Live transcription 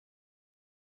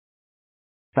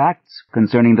Facts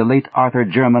concerning the late Arthur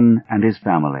Jermyn and his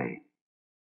family.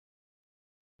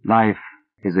 Life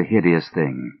is a hideous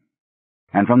thing,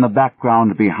 and from the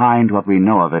background behind what we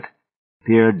know of it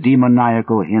peer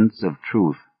demoniacal hints of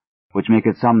truth which make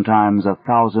it sometimes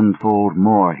 1,000-fold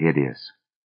more hideous.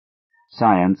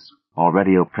 Science,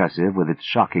 already oppressive with its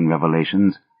shocking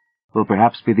revelations, will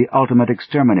perhaps be the ultimate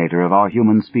exterminator of our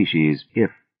human species, if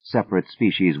separate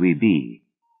species we be,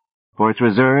 for its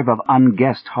reserve of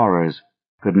unguessed horrors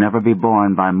could never be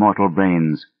borne by mortal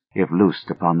brains if loosed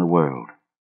upon the world.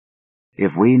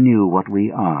 If we knew what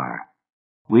we are,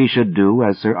 we should do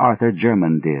as Sir Arthur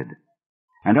Jermyn did,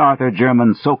 and Arthur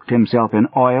Jermyn soaked himself in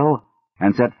oil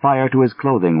and set fire to his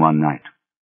clothing one night.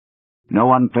 No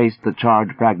one placed the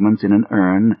charred fragments in an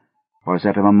urn or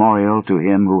set a memorial to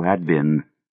him who had been,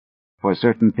 for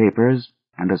certain papers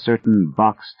and a certain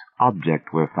boxed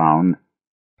object were found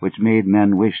which made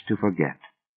men wish to forget.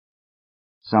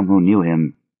 Some who knew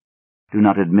him do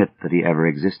not admit that he ever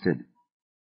existed.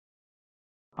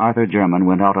 Arthur Jermyn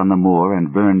went out on the moor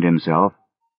and burned himself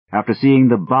after seeing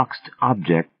the boxed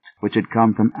object which had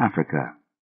come from Africa.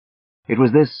 It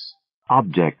was this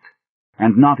object,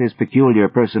 and not his peculiar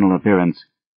personal appearance,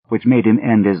 which made him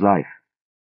end his life.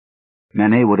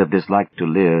 Many would have disliked to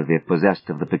live if possessed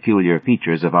of the peculiar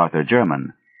features of Arthur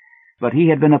Jermyn, but he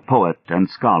had been a poet and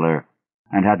scholar,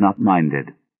 and had not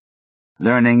minded.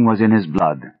 Learning was in his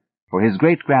blood, for his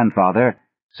great-grandfather,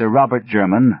 Sir Robert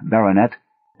Jermyn, Baronet,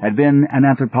 had been an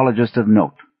anthropologist of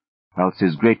note, whilst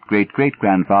his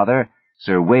great-great-great-grandfather,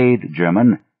 Sir Wade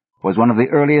Jermyn, was one of the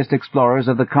earliest explorers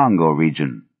of the Congo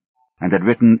region, and had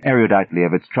written eruditely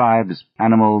of its tribes,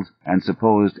 animals, and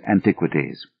supposed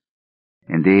antiquities.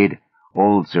 Indeed,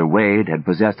 old Sir Wade had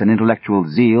possessed an intellectual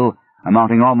zeal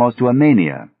amounting almost to a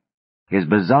mania, his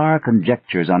bizarre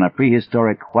conjectures on a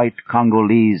prehistoric white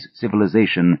Congolese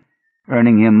civilization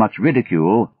earning him much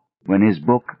ridicule when his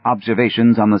book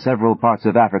Observations on the Several Parts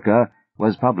of Africa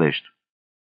was published.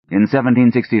 In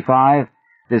 1765,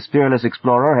 this fearless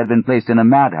explorer had been placed in a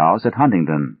madhouse at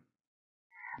Huntingdon.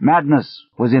 Madness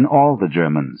was in all the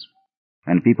Jermyns,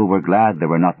 and people were glad there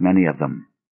were not many of them.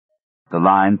 The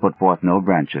line put forth no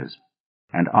branches,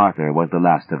 and Arthur was the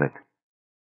last of it.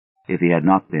 If he had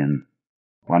not been,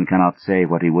 one cannot say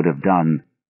what he would have done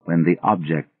when the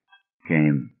object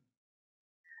came.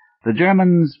 The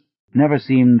Jermyns never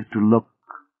seemed to look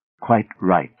quite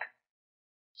right.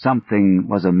 Something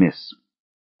was amiss,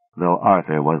 though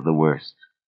Arthur was the worst,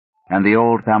 and the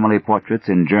old family portraits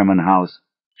in Jermyn House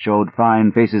showed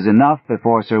fine faces enough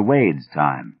before Sir Wade's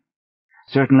time.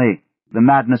 Certainly, the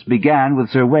madness began with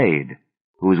Sir Wade,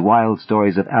 whose wild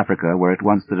stories of Africa were at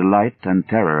once the delight and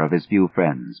terror of his few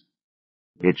friends.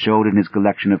 It showed in his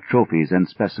collection of trophies and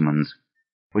specimens,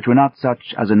 which were not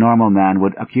such as a normal man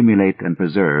would accumulate and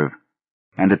preserve,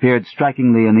 and appeared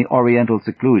strikingly in the oriental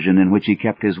seclusion in which he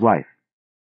kept his wife.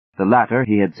 The latter,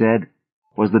 he had said,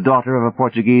 was the daughter of a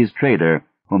Portuguese trader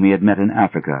whom he had met in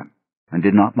Africa, and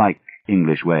did not like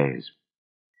English ways.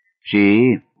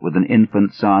 She, with an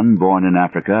infant son born in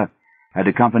Africa, had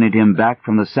accompanied him back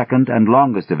from the second and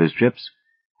longest of his trips,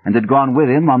 and had gone with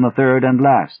him on the third and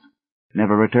last,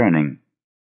 never returning.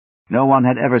 No one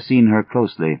had ever seen her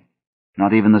closely,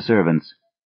 not even the servants,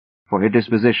 for her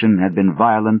disposition had been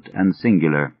violent and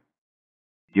singular.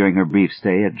 During her brief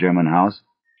stay at Jermyn House,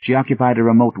 she occupied a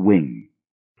remote wing,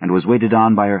 and was waited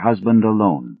on by her husband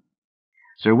alone.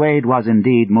 Sir Wade was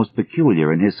indeed most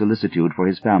peculiar in his solicitude for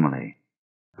his family,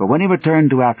 for when he returned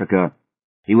to Africa,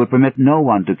 he would permit no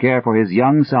one to care for his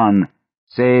young son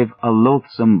save a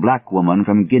loathsome black woman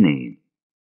from Guinea.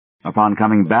 Upon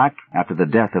coming back, after the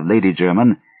death of Lady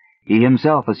Jermyn, he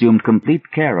himself assumed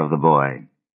complete care of the boy.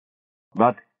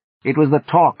 But it was the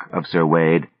talk of Sir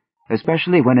Wade,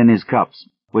 especially when in his cups,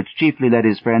 which chiefly led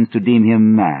his friends to deem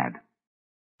him mad.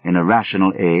 In a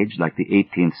rational age like the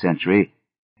 18th century,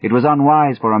 it was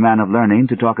unwise for a man of learning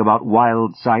to talk about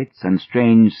wild sights and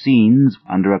strange scenes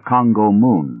under a Congo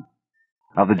moon,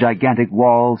 of the gigantic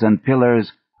walls and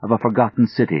pillars of a forgotten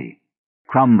city,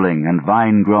 crumbling and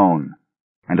vine-grown,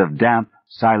 and of damp,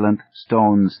 silent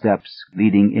stone steps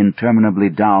leading interminably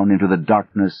down into the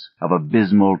darkness of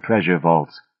abysmal treasure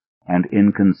vaults and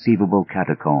inconceivable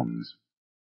catacombs.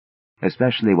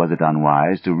 Especially was it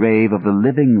unwise to rave of the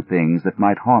living things that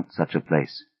might haunt such a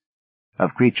place,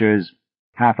 of creatures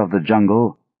half of the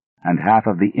jungle and half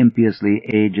of the impiously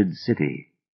aged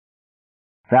city.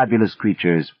 Fabulous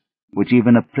creatures which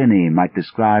even a Pliny might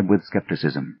describe with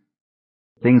skepticism.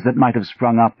 Things that might have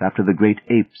sprung up after the great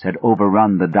apes had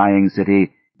overrun the dying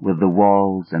city with the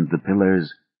walls and the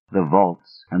pillars, the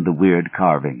vaults and the weird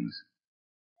carvings.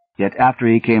 Yet after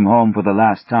he came home for the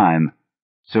last time,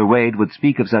 Sir Wade would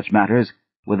speak of such matters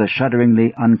with a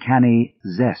shudderingly uncanny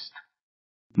zest,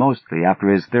 mostly after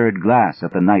his third glass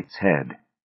at the Knight's Head,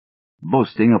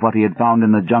 boasting of what he had found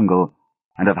in the jungle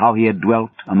and of how he had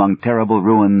dwelt among terrible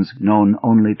ruins known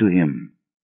only to him.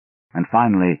 And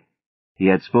finally, he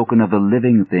had spoken of the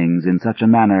living things in such a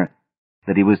manner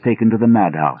that he was taken to the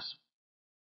madhouse.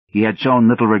 He had shown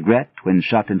little regret when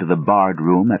shut into the barred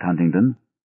room at Huntingdon,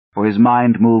 for his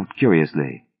mind moved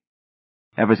curiously.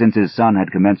 Ever since his son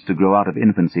had commenced to grow out of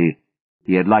infancy,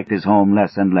 he had liked his home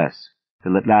less and less,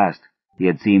 till at last he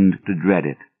had seemed to dread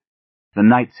it. The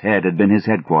Knight's Head had been his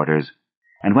headquarters,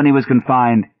 and when he was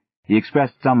confined, he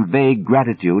expressed some vague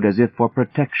gratitude as if for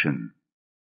protection.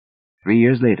 3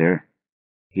 years later,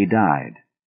 he died.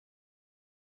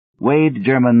 Wade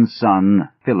Jermyn's son,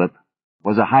 Philip,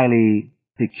 was a highly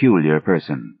peculiar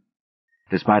person.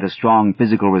 Despite a strong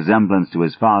physical resemblance to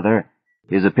his father,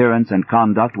 his appearance and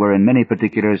conduct were in many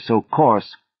particulars so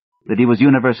coarse that he was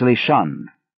universally shunned.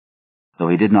 Though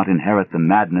he did not inherit the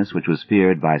madness which was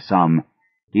feared by some,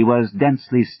 he was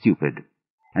densely stupid,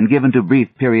 and given to brief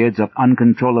periods of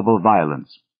uncontrollable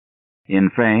violence.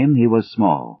 In frame he was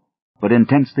small, but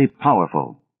intensely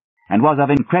powerful, and was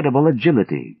of incredible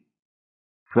agility.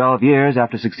 12 years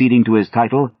after succeeding to his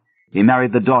title, he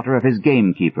married the daughter of his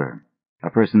gamekeeper, a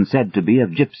person said to be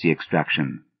of gypsy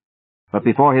extraction, but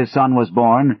before his son was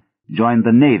born, joined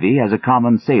the Navy as a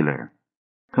common sailor,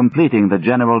 completing the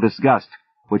general disgust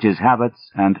which his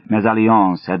habits and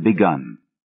mésalliance had begun.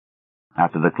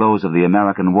 After the close of the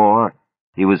American War,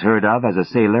 he was heard of as a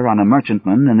sailor on a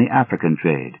merchantman in the African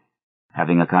trade,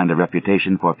 having a kind of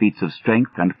reputation for feats of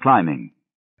strength and climbing,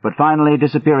 but finally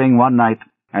disappearing one night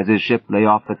as his ship lay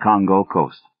off the Congo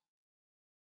coast.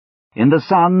 In the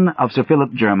son of Sir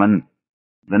Philip Jermyn,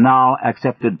 the now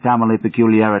accepted family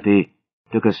peculiarity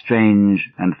took a strange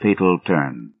and fatal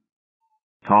turn.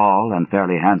 Tall and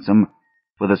fairly handsome,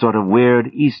 with a sort of weird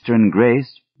Eastern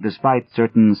grace, despite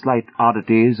certain slight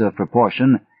oddities of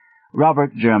proportion,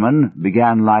 Robert Jermyn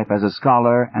began life as a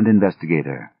scholar and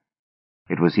investigator.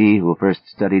 It was he who first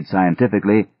studied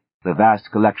scientifically the vast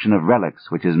collection of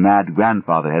relics which his mad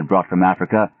grandfather had brought from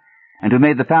Africa, and who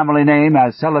made the family name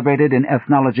as celebrated in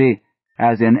ethnology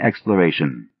as in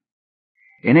exploration.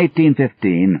 In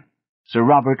 1815, Sir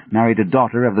Robert married a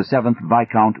daughter of the 7th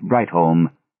Viscount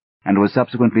Brightholme, and was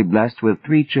subsequently blessed with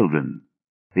 3 children,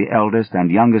 the eldest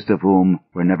and youngest of whom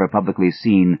were never publicly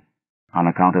seen on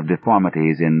account of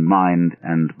deformities in mind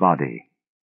and body.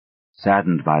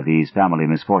 Saddened by these family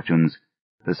misfortunes,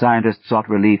 the scientist sought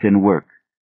relief in work,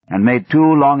 and made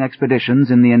 2 long expeditions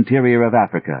in the interior of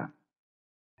Africa.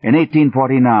 In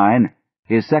 1849,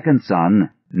 his second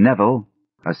son, Neville,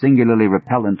 a singularly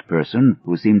repellent person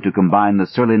who seemed to combine the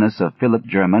surliness of Philip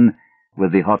Jermyn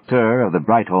with the hauteur of the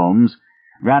Brightholmes,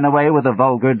 ran away with a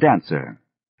vulgar dancer,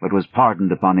 but was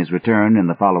pardoned upon his return in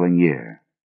the following year.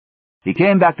 He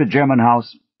came back to Jermyn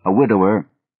House, a widower,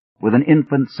 with an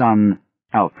infant son,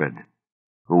 Alfred,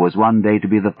 who was one day to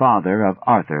be the father of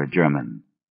Arthur Jermyn.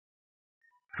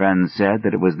 Friends said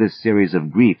that it was this series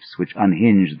of griefs which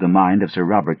unhinged the mind of Sir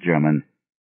Robert Jermyn,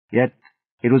 yet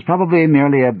it was probably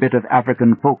merely a bit of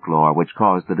African folklore which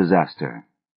caused the disaster.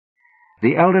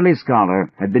 The elderly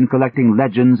scholar had been collecting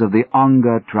legends of the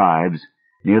Onga tribes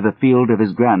near the field of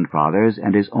his grandfathers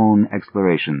and his own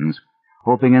explorations,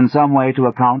 hoping in some way to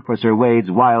account for Sir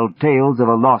Wade's wild tales of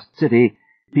a lost city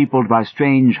peopled by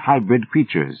strange hybrid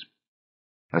creatures.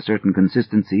 A certain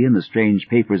consistency in the strange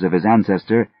papers of his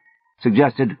ancestor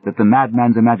suggested that the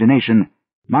madman's imagination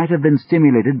might have been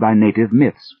stimulated by native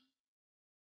myths.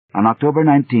 On October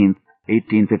 19,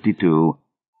 1852,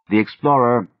 the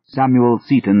explorer Samuel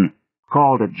Seaton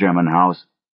called at Jermyn House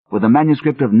with a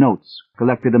manuscript of notes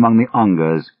collected among the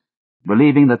Ongas,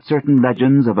 believing that certain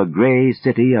legends of a gray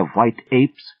city of white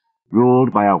apes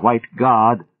ruled by a white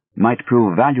god might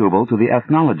prove valuable to the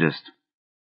ethnologist.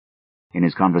 In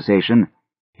his conversation,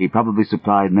 he probably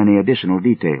supplied many additional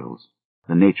details,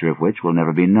 the nature of which will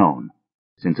never be known,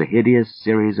 since a hideous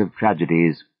series of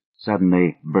tragedies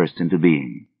suddenly burst into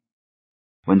being.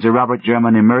 When Sir Robert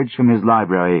Jermyn emerged from his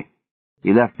library,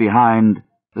 he left behind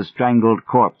the strangled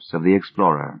corpse of the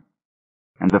explorer,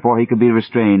 and before he could be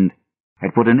restrained,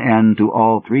 had put an end to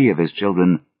all 3 of his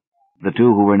children, the 2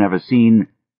 who were never seen,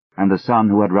 and the son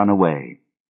who had run away.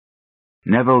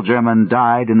 Neville Jermyn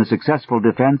died in the successful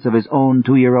defense of his own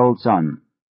 2-year-old son,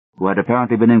 who had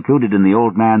apparently been included in the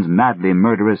old man's madly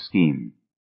murderous scheme.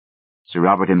 Sir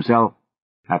Robert himself,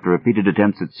 after repeated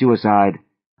attempts at suicide,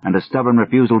 and a stubborn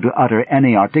refusal to utter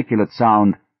any articulate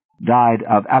sound, died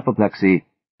of apoplexy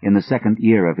in the 2nd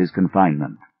year of his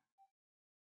confinement.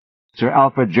 Sir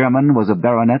Alfred Jermyn was a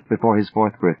baronet before his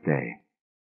 4th birthday,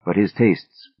 but his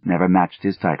tastes never matched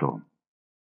his title.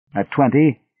 At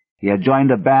 20, he had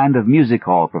joined a band of music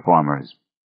hall performers,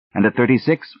 and at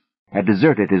 36 had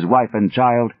deserted his wife and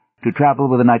child to travel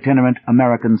with an itinerant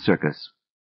American circus.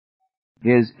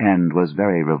 His end was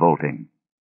very revolting.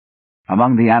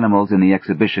 Among the animals in the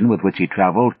exhibition with which he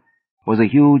traveled was a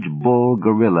huge bull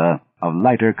gorilla of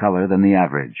lighter color than the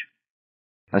average,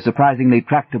 a surprisingly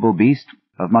tractable beast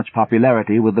of much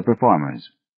popularity with the performers.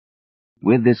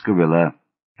 With this gorilla,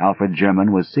 Alfred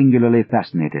Jermyn was singularly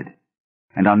fascinated,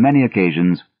 and on many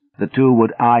occasions the two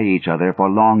would eye each other for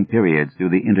long periods through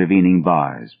the intervening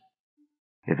bars.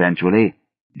 Eventually,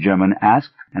 Jermyn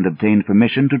asked and obtained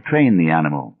permission to train the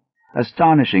animal,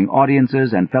 astonishing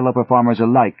audiences and fellow performers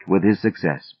alike with his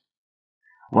success.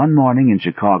 One morning in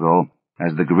Chicago,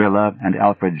 as the gorilla and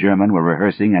Alfred Jermyn were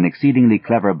rehearsing an exceedingly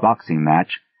clever boxing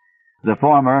match, the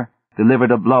former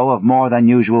delivered a blow of more than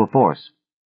usual force,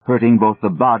 hurting both the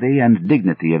body and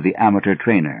dignity of the amateur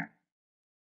trainer.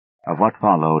 Of what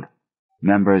followed,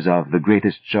 members of the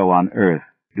greatest show on earth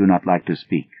do not like to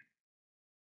speak.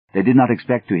 They did not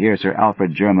expect to hear Sir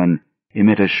Alfred Jermyn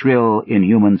emit a shrill,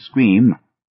 inhuman scream,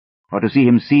 or to see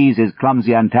him seize his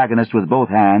clumsy antagonist with both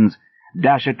hands,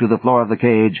 dash it to the floor of the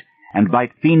cage, and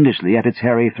bite fiendishly at its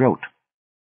hairy throat.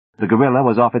 The gorilla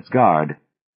was off its guard,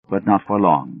 but not for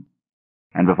long,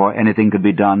 and before anything could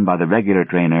be done by the regular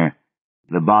trainer,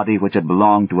 the body which had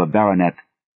belonged to a baronet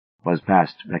was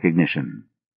past recognition.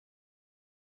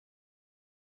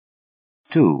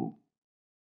 2.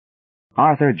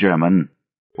 Arthur Jermyn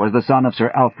was the son of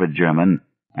Sir Alfred Jermyn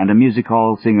and a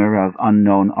music-hall singer of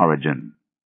unknown origin.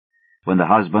 When the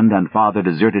husband and father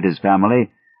deserted his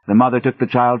family, the mother took the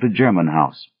child to Jermyn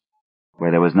House,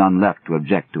 where there was none left to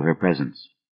object to her presence.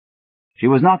 She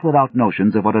was not without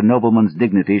notions of what a nobleman's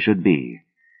dignity should be,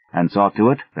 and saw to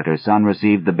it that her son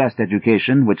received the best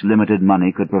education which limited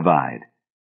money could provide.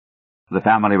 The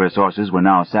family resources were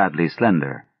now sadly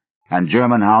slender, and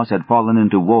Jermyn House had fallen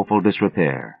into woeful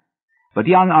disrepair. But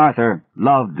young Arthur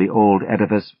loved the old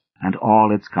edifice and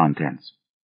all its contents.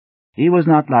 He was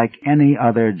not like any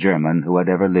other Jermyn who had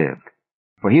ever lived,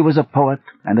 for he was a poet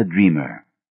and a dreamer.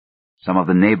 Some of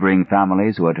the neighboring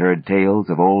families who had heard tales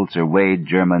of old Sir Wade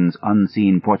Jermyn's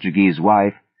unseen Portuguese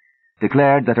wife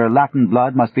declared that her Latin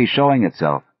blood must be showing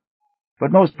itself,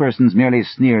 but most persons merely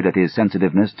sneered at his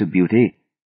sensitiveness to beauty,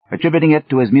 attributing it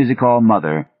to his music-hall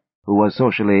mother, who was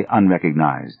socially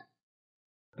unrecognized.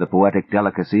 The poetic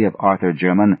delicacy of Arthur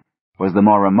Jermyn was the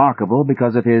more remarkable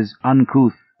because of his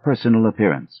uncouth personal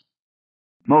appearance.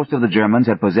 Most of the Jermyns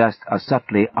had possessed a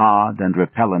subtly odd and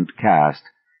repellent cast,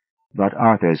 but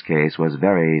Arthur's case was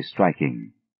very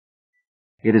striking.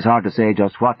 It is hard to say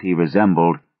just what he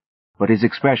resembled, but his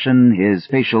expression, his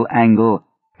facial angle,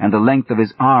 and the length of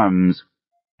his arms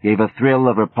gave a thrill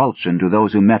of repulsion to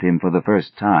those who met him for the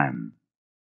first time.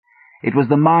 It was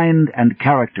the mind and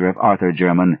character of Arthur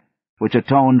Jermyn which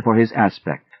atoned for his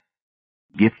aspect.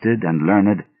 Gifted and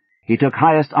learned, he took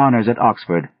highest honors at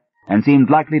Oxford, and seemed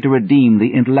likely to redeem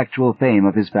the intellectual fame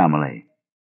of his family.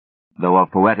 Though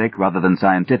of poetic rather than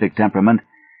scientific temperament,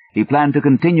 he planned to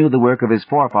continue the work of his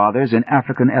forefathers in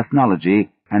African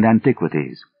ethnology and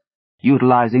antiquities,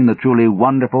 utilizing the truly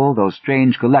wonderful though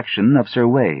strange collection of Sir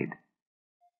Wade.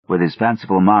 With his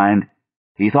fanciful mind,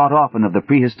 he thought often of the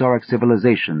prehistoric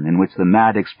civilization in which the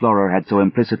mad explorer had so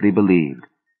implicitly believed,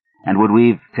 and would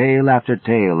weave tale after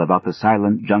tale about the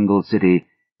silent jungle city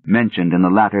mentioned in the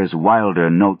latter's wilder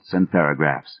notes and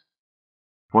paragraphs.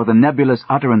 For the nebulous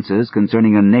utterances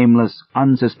concerning a nameless,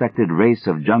 unsuspected race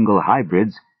of jungle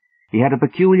hybrids, he had a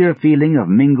peculiar feeling of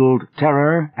mingled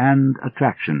terror and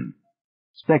attraction,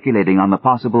 speculating on the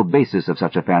possible basis of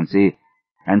such a fancy,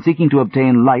 and seeking to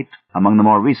obtain light among the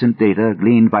more recent data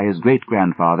gleaned by his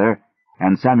great-grandfather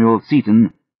and Samuel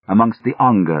Seton amongst the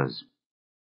Ongas.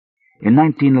 In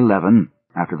 1911,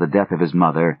 after the death of his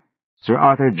mother, Sir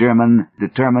Arthur Jermyn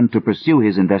determined to pursue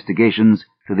his investigations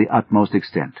to the utmost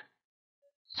extent.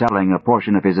 Selling a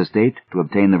portion of his estate to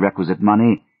obtain the requisite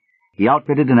money, he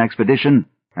outfitted an expedition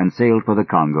and sailed for the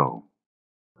Congo.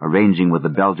 Arranging with the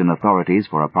Belgian authorities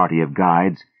for a party of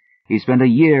guides, he spent a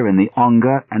year in the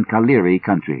Onga and Kaliri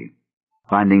country,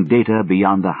 finding data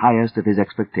beyond the highest of his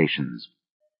expectations.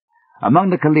 Among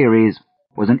the Kaliris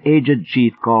was an aged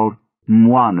chief called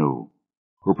Mwanu,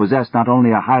 who possessed not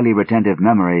only a highly retentive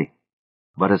memory,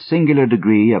 but a singular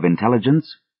degree of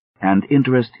intelligence and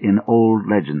interest in old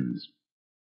legends.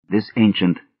 This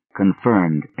ancient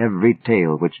confirmed every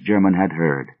tale which Jermyn had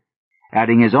heard,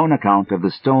 adding his own account of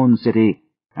the stone city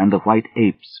and the white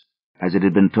apes as it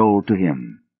had been told to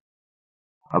him.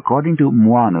 According to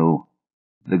Mwanu,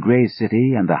 the grey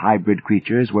city and the hybrid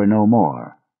creatures were no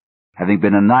more, having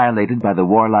been annihilated by the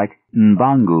warlike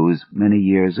Mbangus many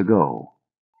years ago.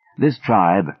 This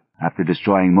tribe, after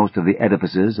destroying most of the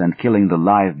edifices and killing the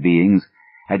live beings,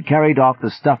 had carried off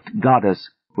the stuffed goddess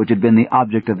which had been the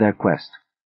object of their quest,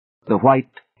 the white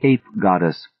ape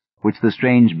goddess which the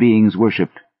strange beings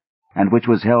worshipped, and which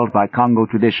was held by Congo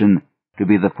tradition to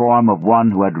be the form of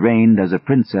one who had reigned as a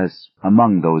princess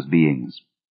among those beings.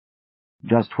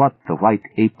 Just what the white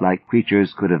ape-like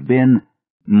creatures could have been,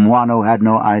 Mwano had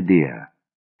no idea,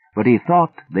 but he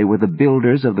thought they were the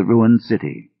builders of the ruined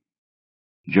city.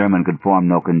 Jermyn could form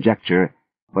no conjecture,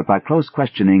 but by close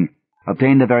questioning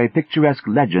obtained a very picturesque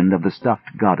legend of the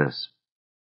stuffed goddess.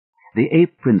 The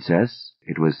ape princess,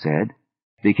 it was said,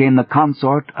 became the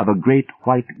consort of a great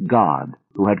white god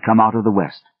who had come out of the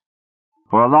west.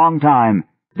 For a long time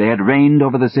they had reigned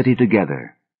over the city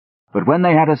together, but when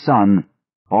they had a son,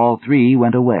 all three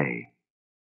went away.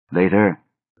 Later,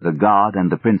 the god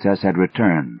and the princess had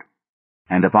returned,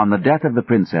 and upon the death of the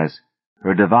princess,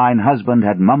 her divine husband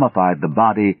had mummified the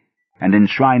body and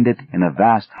enshrined it in a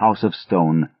vast house of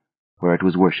stone, where it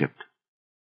was worshipped.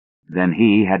 Then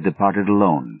he had departed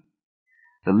alone.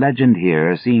 The legend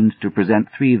here seemed to present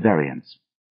three variants.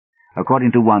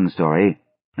 According to one story,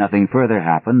 nothing further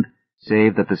happened,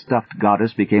 save that the stuffed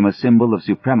goddess became a symbol of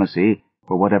supremacy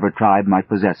for whatever tribe might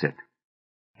possess it.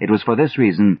 It was for this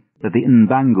reason that the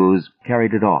Mbangus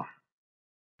carried it off.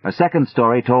 A second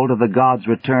story told of the god's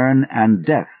return and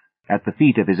death at the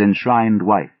feet of his enshrined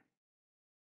wife.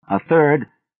 A third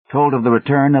told of the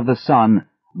return of the son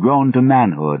grown to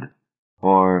manhood,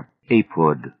 or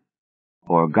apehood,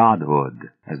 or godhood,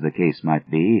 as the case might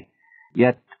be,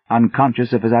 yet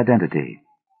unconscious of his identity.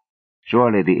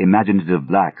 Surely the imaginative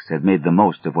blacks had made the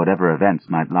most of whatever events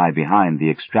might lie behind the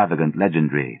extravagant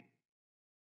legendary.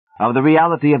 Of the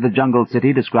reality of the jungle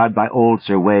city described by old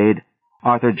Sir Wade,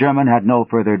 Arthur Jermyn had no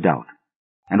further doubt,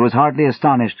 and was hardly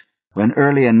astonished when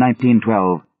early in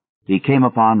 1912 he came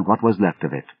upon what was left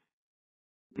of it.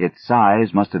 Its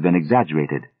size must have been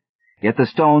exaggerated, yet the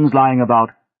stones lying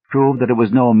about proved that it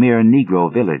was no mere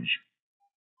Negro village.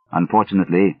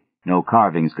 Unfortunately, no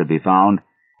carvings could be found,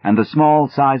 and the small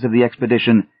size of the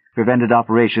expedition prevented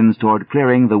operations toward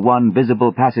clearing the one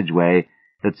visible passageway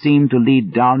that seemed to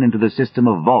lead down into the system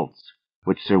of vaults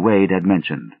which Sir Wade had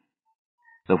mentioned.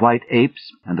 The white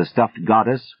apes and the stuffed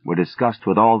goddess were discussed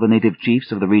with all the native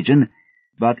chiefs of the region,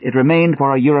 but it remained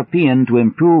for a European to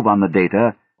improve on the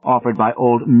data offered by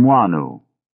old Mwanu.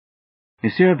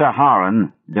 Monsieur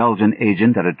Verhaeren, Belgian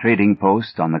agent at a trading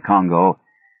post on the Congo,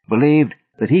 believed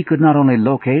that he could not only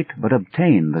locate but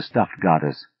obtain the stuffed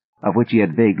goddess, of which he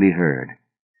had vaguely heard,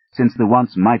 since the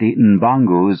once mighty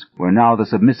Mbangus were now the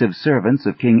submissive servants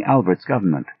of King Albert's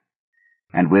government,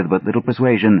 and with but little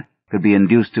persuasion could be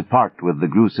induced to part with the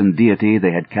gruesome deity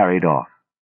they had carried off.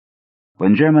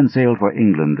 When Jermyn sailed for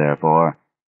England, therefore,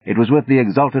 it was with the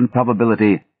exultant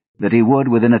probability that he would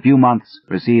within a few months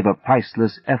receive a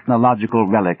priceless ethnological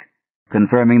relic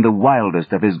confirming the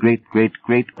wildest of his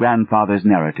great-great-great-grandfather's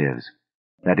narratives,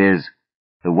 that is,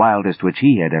 the wildest which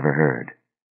he had ever heard.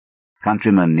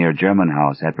 Countrymen near Jermyn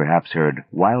House had perhaps heard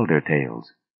wilder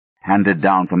tales, handed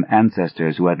down from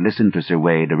ancestors who had listened to Sir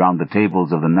Wade around the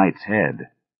tables of the Knight's Head.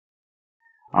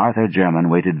 Arthur Jermyn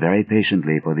waited very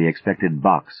patiently for the expected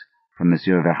box from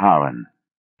Monsieur Verhaeren,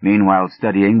 meanwhile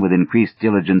studying with increased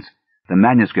diligence the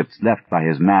manuscripts left by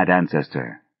his mad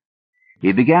ancestor.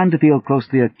 He began to feel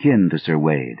closely akin to Sir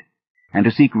Wade, and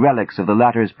to seek relics of the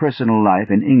latter's personal life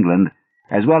in England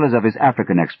as well as of his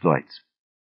African exploits.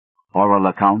 Oral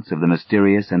accounts of the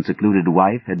mysterious and secluded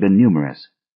wife had been numerous,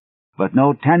 but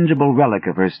no tangible relic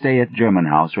of her stay at Jermyn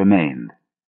House remained.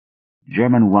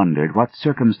 Jermyn wondered what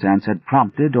circumstance had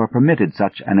prompted or permitted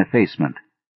such an effacement,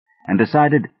 and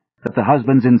decided that the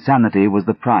husband's insanity was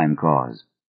the prime cause.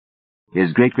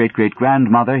 His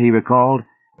great-great-great-grandmother, he recalled,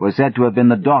 was said to have been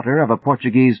the daughter of a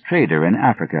Portuguese trader in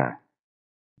Africa.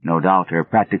 No doubt her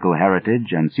practical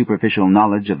heritage and superficial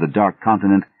knowledge of the Dark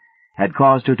Continent had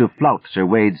caused her to flout Sir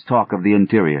Wade's talk of the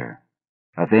interior,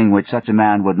 a thing which such a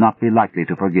man would not be likely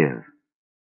to forgive.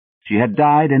 She had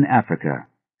died in Africa,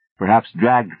 perhaps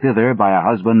dragged thither by a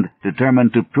husband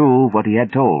determined to prove what he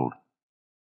had told.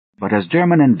 But as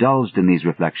Jermyn indulged in these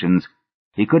reflections,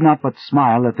 he could not but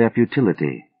smile at their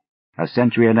futility, a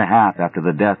century and a half after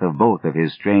the death of both of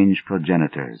his strange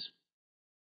progenitors.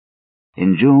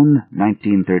 In June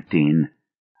 1913,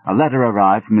 a letter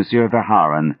arrived from Monsieur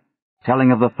Verhaeren,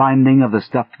 telling of the finding of the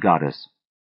stuffed goddess.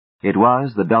 It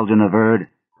was, the Belgian averred,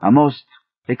 a most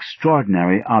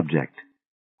extraordinary object,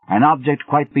 an object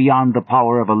quite beyond the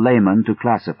power of a layman to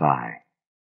classify.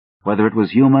 Whether it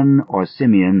was human or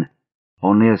simian,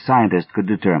 only a scientist could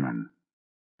determine,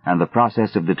 and the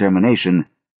process of determination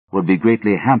would be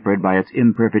greatly hampered by its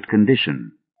imperfect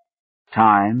condition.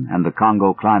 Time and the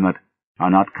Congo climate are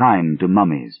not kind to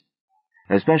mummies,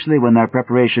 especially when their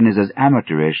preparation is as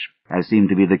amateurish as seemed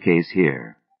to be the case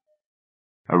here.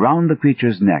 Around the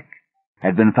creature's neck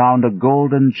had been found a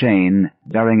golden chain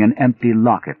bearing an empty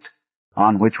locket,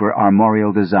 on which were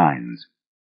armorial designs,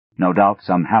 no doubt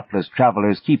some hapless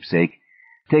traveller's keepsake,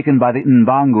 taken by the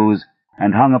Mbangus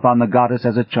and hung upon the goddess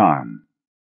as a charm.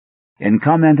 In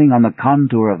commenting on the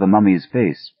contour of the mummy's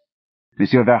face,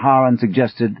 Monsieur Verhaeren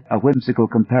suggested a whimsical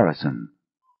comparison,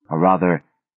 or rather,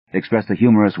 expressed a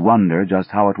humorous wonder just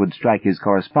how it would strike his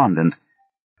correspondent,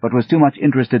 but was too much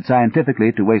interested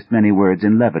scientifically to waste many words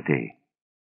in levity.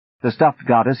 The stuffed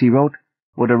goddess, he wrote,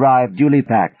 would arrive duly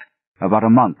packed about a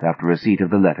month after receipt of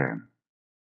the letter.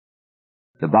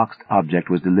 The boxed object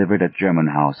was delivered at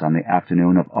Jermyn House on the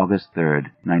afternoon of August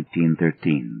 3rd,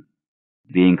 1913,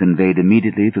 being conveyed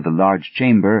immediately to the large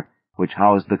chamber which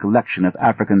housed the collection of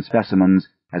African specimens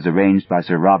as arranged by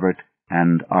Sir Robert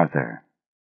and Arthur.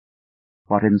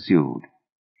 What ensued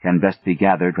can best be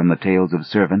gathered from the tales of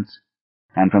servants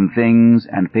and from things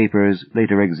and papers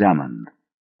later examined.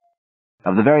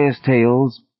 Of the various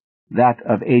tales, that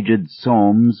of aged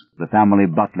Soames, the family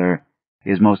butler,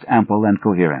 is most ample and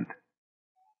coherent.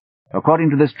 According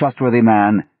to this trustworthy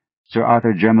man, Sir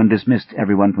Arthur Jermyn dismissed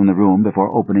everyone from the room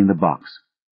before opening the box,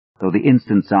 though the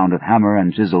instant sound of hammer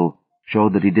and chisel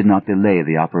showed that he did not delay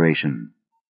the operation.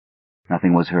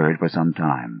 Nothing was heard for some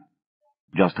time.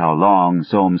 Just how long,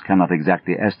 Soames cannot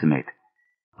exactly estimate,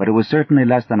 but it was certainly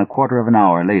less than a quarter of an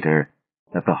hour later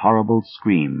that the horrible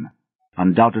scream,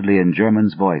 undoubtedly in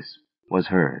Jermyn's voice, was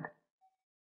heard.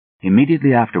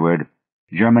 Immediately afterward,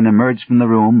 Jermyn emerged from the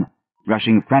room,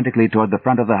 rushing frantically toward the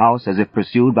front of the house as if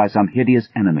pursued by some hideous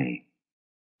enemy.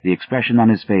 The expression on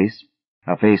his face,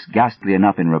 a face ghastly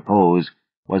enough in repose,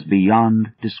 was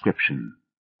beyond description.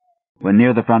 When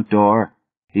near the front door,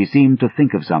 he seemed to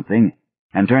think of something,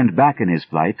 and turned back in his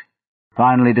flight,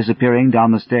 finally disappearing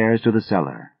down the stairs to the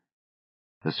cellar.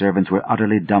 The servants were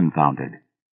utterly dumbfounded,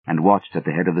 and watched at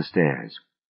the head of the stairs,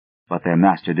 but their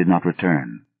master did not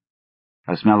return.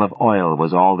 A smell of oil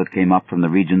was all that came up from the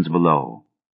regions below.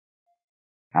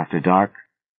 After dark,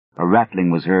 a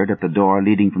rattling was heard at the door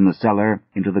leading from the cellar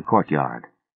into the courtyard,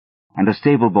 and a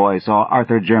stable-boy saw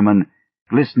Arthur Jermyn,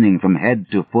 glistening from head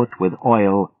to foot with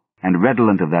oil and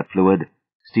redolent of that fluid,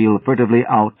 steal furtively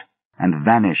out and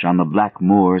vanish on the black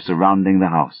moor surrounding the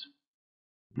house.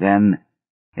 Then,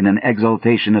 in an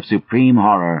exultation of supreme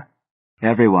horror,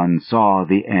 everyone saw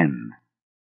the end.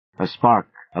 A spark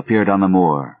appeared on the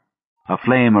moor, a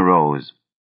flame arose,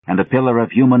 and a pillar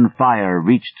of human fire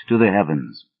reached to the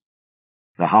heavens.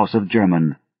 The house of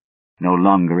Jermyn no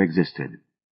longer existed.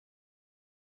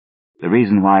 The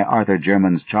reason why Arthur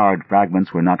Jermyn's charred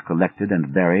fragments were not collected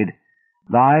and buried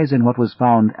lies in what was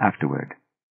found afterward,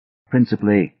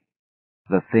 principally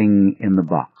the thing in the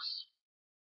box.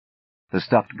 The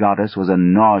stuffed goddess was a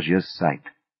nauseous sight,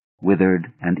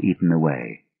 withered and eaten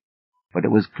away, but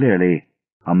it was clearly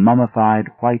a mummified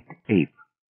white ape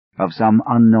of some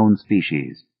unknown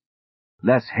species,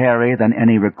 less hairy than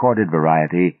any recorded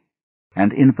variety,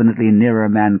 and infinitely nearer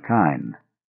mankind,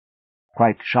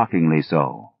 quite shockingly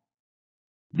so.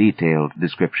 Detailed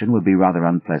description would be rather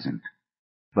unpleasant,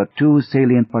 but two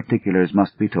salient particulars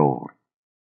must be told,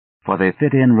 for they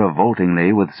fit in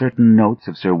revoltingly with certain notes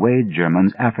of Sir Wade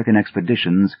Jermyn's African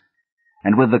expeditions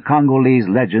and with the Congolese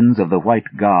legends of the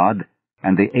White God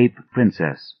and the Ape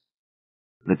Princess.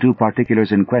 The two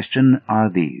particulars in question are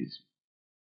these.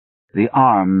 The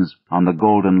arms on the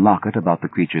golden locket about the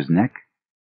creature's neck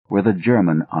were the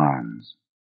Jermyn arms,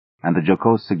 and the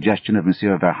jocose suggestion of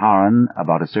Monsieur Verhaeren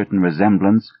about a certain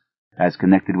resemblance as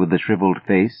connected with the shriveled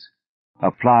face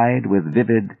applied with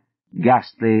vivid,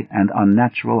 ghastly, and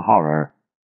unnatural horror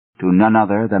to none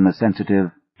other than the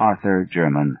sensitive Arthur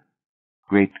Jermyn,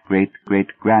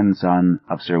 great-great-great-grandson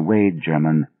of Sir Wade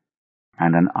Jermyn,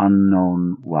 and an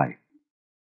unknown wife.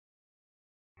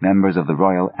 Members of the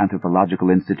Royal Anthropological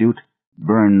Institute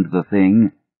burned the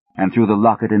thing and threw the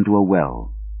locket into a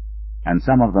well, and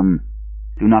some of them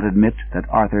do not admit that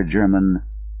Arthur Jermyn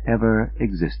ever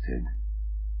existed.